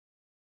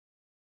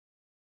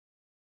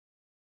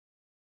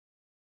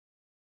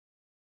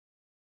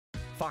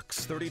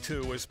Fox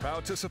 32 is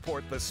proud to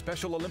support the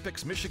Special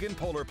Olympics Michigan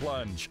Polar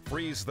Plunge.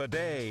 Freeze the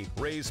day,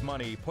 raise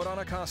money, put on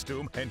a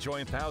costume, and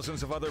join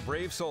thousands of other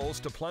brave souls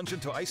to plunge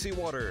into icy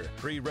water.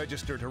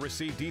 Pre-register to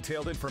receive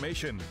detailed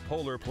information.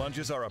 Polar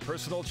plunges are a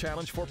personal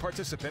challenge for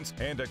participants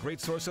and a great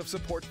source of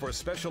support for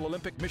Special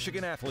Olympic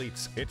Michigan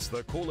athletes. It's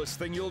the coolest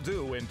thing you'll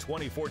do in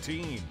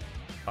 2014.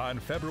 On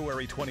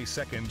February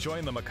 22nd,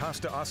 join the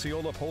Mecosta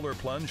Osceola Polar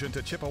Plunge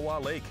into Chippewa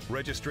Lake.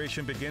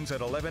 Registration begins at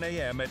 11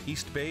 a.m. at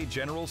East Bay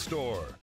General Store.